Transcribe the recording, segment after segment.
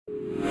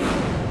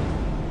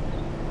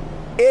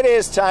It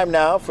is time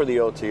now for the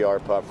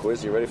OTR pop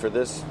quiz. You ready for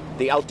this?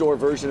 The outdoor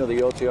version of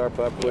the OTR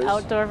pop quiz? The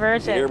outdoor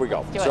version. Here we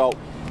go. Let's do So, it.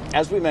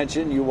 as we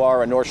mentioned, you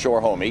are a North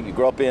Shore homie. You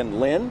grew up in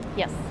Lynn?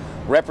 Yes.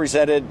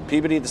 Represented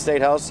Peabody at the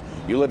State House.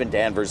 You live in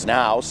Danvers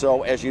now.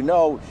 So, as you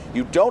know,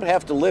 you don't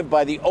have to live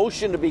by the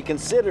ocean to be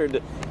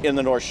considered in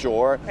the North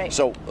Shore. Right.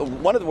 So,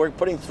 we're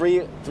putting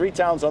three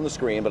towns on the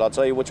screen, but I'll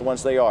tell you which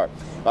ones they are.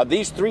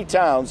 These three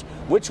towns,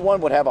 which one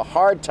would have a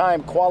hard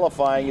time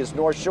qualifying as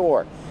North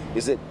Shore?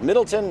 Is it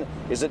Middleton?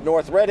 Is it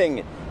North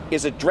Reading?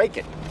 Is it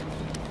Dracut?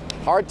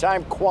 Hard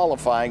time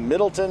qualifying.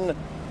 Middleton,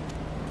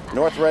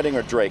 North Reading,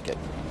 or Dracut?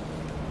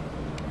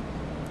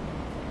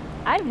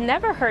 I've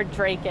never heard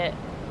Dracut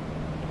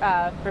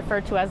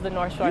referred to as the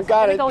North Shore. You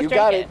got it. You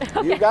got it.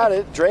 You got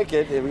it.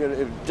 Dracut.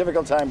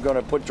 Difficult time going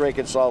to put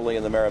Dracut solidly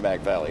in the Merrimack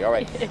Valley. All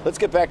right. Let's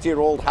get back to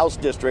your old house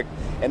district.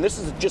 And this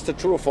is just a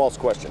true or false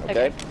question,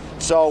 okay?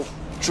 So,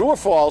 true or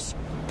false,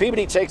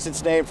 Peabody takes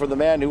its name from the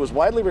man who was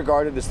widely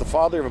regarded as the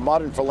father of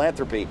modern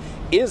philanthropy.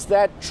 Is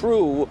that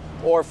true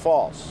or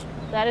false?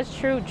 That is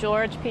true.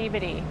 George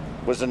Peabody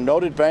was a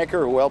noted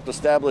banker who helped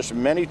establish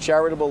many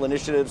charitable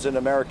initiatives in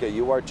America.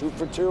 You are 2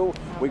 for 2.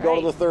 We go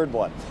to the third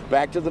one.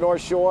 Back to the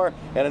North Shore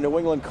and a New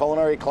England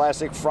culinary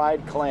classic,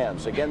 fried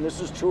clams. Again, this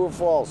is true or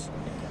false.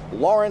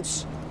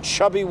 Lawrence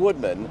Chubby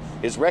Woodman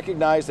is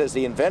recognized as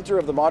the inventor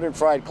of the modern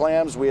fried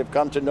clams we have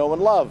come to know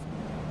and love.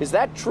 Is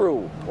that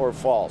true or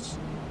false?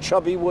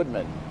 Chubby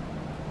Woodman.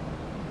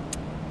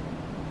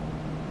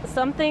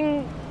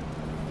 Something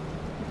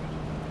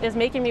is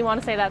making me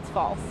want to say that's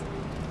false.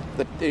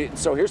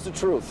 So here's the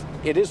truth.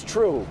 It is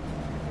true.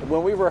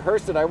 When we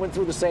rehearsed it, I went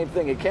through the same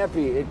thing. It can't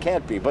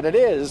be, but it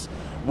is.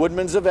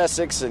 Woodman's of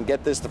Essex, and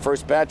get this, the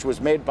first batch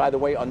was made, by the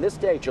way, on this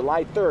day,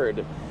 July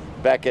 3rd,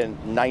 back in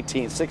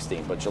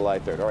 1916, but July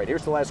 3rd. All right,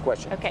 here's the last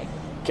question. Okay.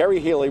 Kerry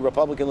Healy,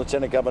 Republican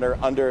Lieutenant Governor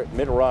under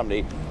Mitt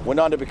Romney, went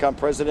on to become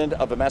president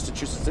of the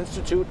Massachusetts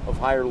Institute of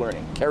Higher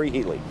Learning. Kerry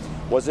Healy.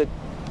 Was it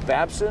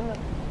Babson,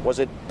 was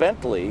it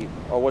Bentley,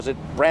 or was it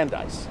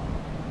Brandeis?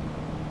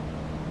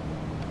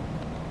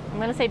 I'm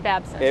going to say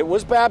Babson. It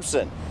was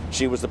Babson.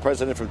 She was the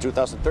president from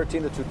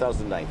 2013 to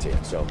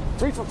 2019. So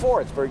 3 for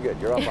 4. It's very good.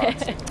 You're up on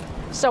it.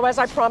 So as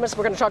I promised,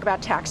 we're going to talk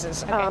about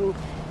taxes. Okay.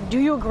 Do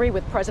you agree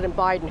with President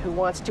Biden, who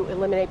wants to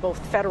eliminate both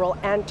federal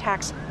and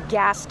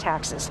gas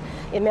taxes?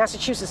 In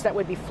Massachusetts, that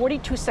would be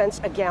 42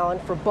 cents a gallon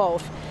for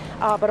both.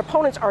 But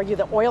opponents argue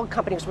that oil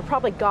companies would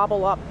probably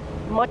gobble up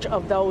much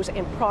of those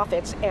in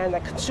profits, and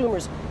that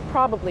consumers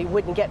probably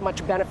wouldn't get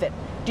much benefit.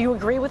 Do you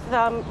agree with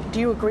them?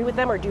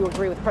 Or do you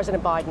agree with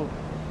President Biden?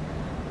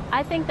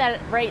 I think that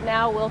right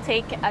now we'll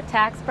take a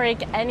tax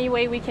break any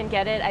way we can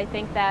get it. I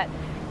think that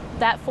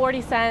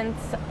 40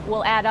 cents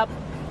will add up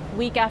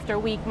week after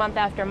week, month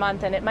after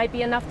month, and it might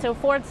be enough to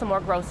afford some more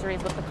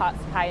groceries with the cost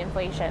of high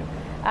inflation.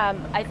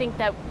 I think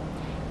that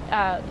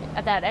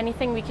that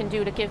anything we can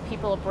do to give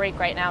people a break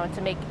right now and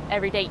to make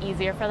every day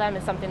easier for them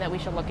is something that we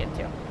should look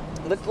into.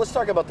 Let's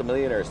talk about the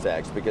millionaire's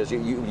tax, because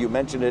you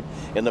mentioned it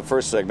in the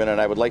first segment, and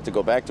I would like to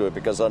go back to it,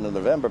 because on the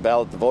November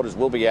ballot, the voters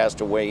will be asked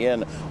to weigh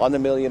in on the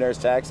millionaire's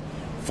tax.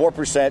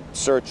 4%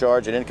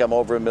 surcharge and income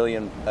over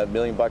 $1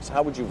 million bucks.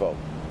 How would you vote?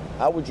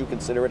 How would you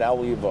consider it? How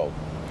will you vote?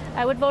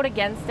 I would vote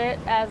against it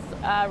as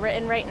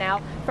written right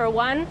now. For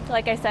one,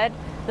 like I said,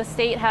 the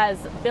state has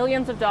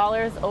billions of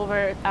dollars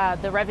over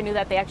the revenue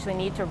that they actually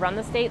need to run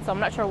the state, so I'm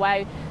not sure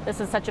why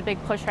this is such a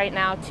big push right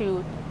now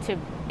to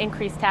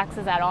increase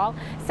taxes at all.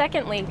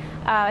 Secondly,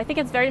 I think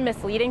it's very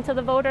misleading to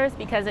the voters,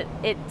 because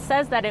it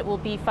says that it will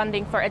be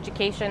funding for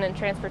education and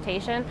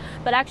transportation,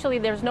 but actually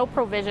there's no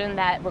provision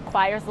that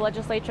requires the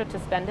legislature to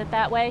spend it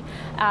that way.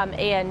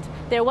 And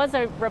there was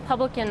a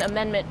Republican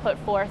amendment put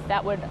forth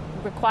that would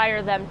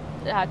require them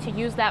to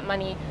use that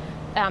money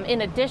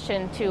in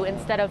addition to,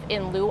 instead of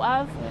in lieu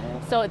of,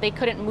 so they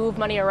couldn't move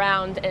money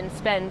around and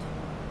spend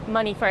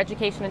money for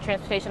education and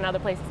transportation in other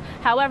places.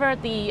 However,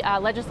 the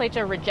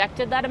legislature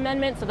rejected that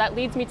amendment, so that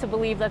leads me to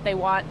believe that they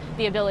want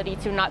the ability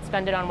to not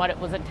spend it on what it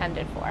was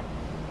intended for.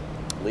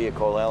 Leah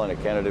Cole Allen, a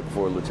candidate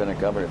for Lieutenant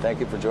Governor. Thank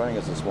you for joining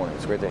us this morning.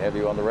 It's great to have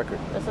you on the record.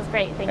 This is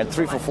great. Thank you. And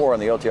 3 for 4 on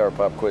the OTR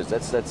Pop Quiz.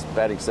 That's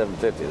batting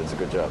 750. That's a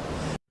good job.